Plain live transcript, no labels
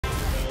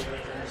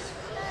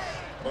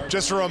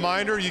Just a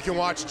reminder, you can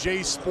watch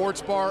Jay's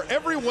Sports Bar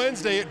every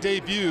Wednesday. It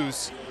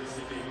debuts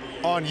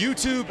on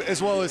YouTube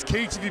as well as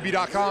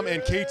KTVB.com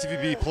and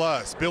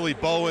KTVB+. Billy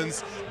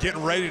Bowen's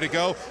getting ready to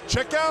go.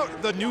 Check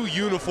out the new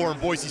uniform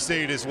Boise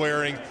State is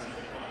wearing.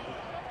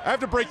 I have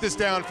to break this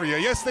down for you.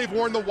 Yes, they've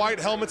worn the white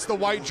helmets, the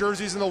white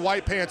jerseys, and the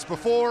white pants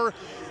before,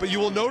 but you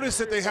will notice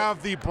that they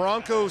have the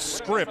Broncos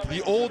script,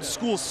 the old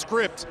school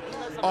script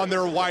on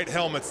their white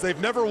helmets. They've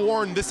never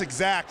worn this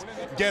exact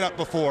getup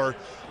before,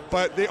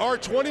 but they are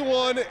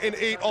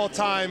 21-8 all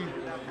time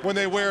when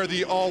they wear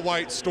the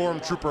all-white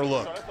Stormtrooper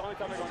look.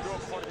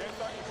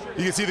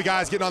 You can see the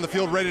guys getting on the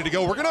field ready to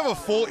go. We're going to have a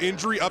full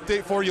injury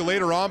update for you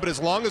later on, but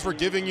as long as we're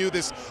giving you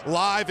this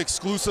live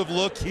exclusive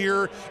look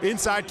here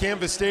inside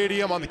Canvas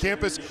Stadium on the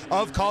campus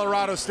of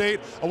Colorado State,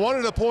 I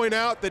wanted to point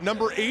out that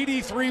number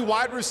 83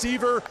 wide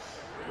receiver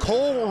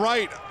Cole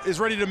Wright is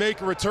ready to make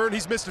a return.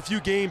 He's missed a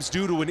few games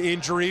due to an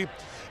injury.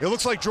 It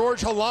looks like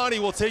George Halani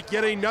will take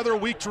yet another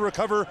week to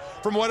recover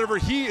from whatever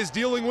he is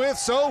dealing with.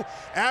 So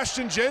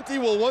Ashton Jeanty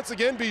will once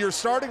again be your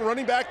starting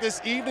running back this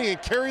evening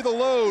and carry the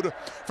load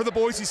for the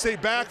Boise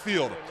State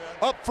backfield.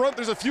 Up front,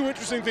 there's a few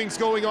interesting things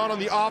going on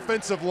the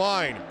offensive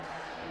line.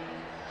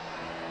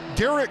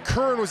 Garrett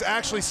Kern was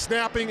actually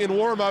snapping in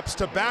warm-ups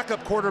to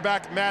backup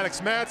quarterback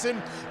Maddox Madsen,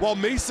 while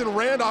Mason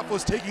Randolph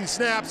was taking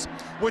snaps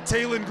with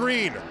Taylon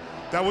Green.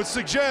 That would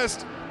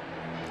suggest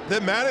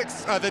that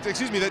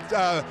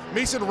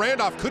Mason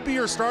Randolph could be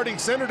your starting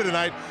center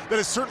tonight. That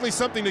is certainly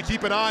something to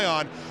keep an eye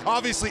on.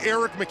 Obviously,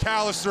 Eric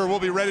McAllister will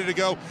be ready to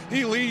go.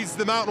 He leads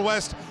the Mountain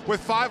West with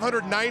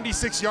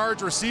 596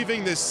 yards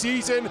receiving this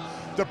season.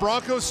 The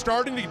Broncos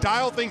starting to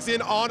dial things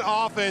in on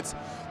offense.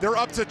 They're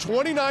up to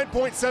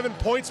 29.7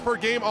 points per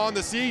game on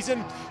the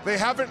season. They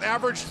haven't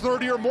averaged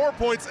 30 or more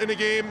points in a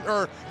game,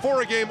 or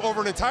for a game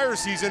over an entire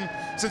season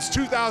since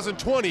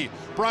 2020,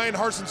 Brian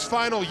Harson's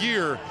final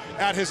year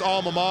at his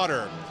alma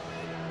mater.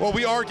 Well,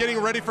 we are getting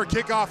ready for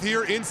kickoff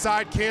here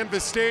inside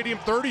Canvas Stadium.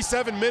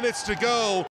 37 minutes to go.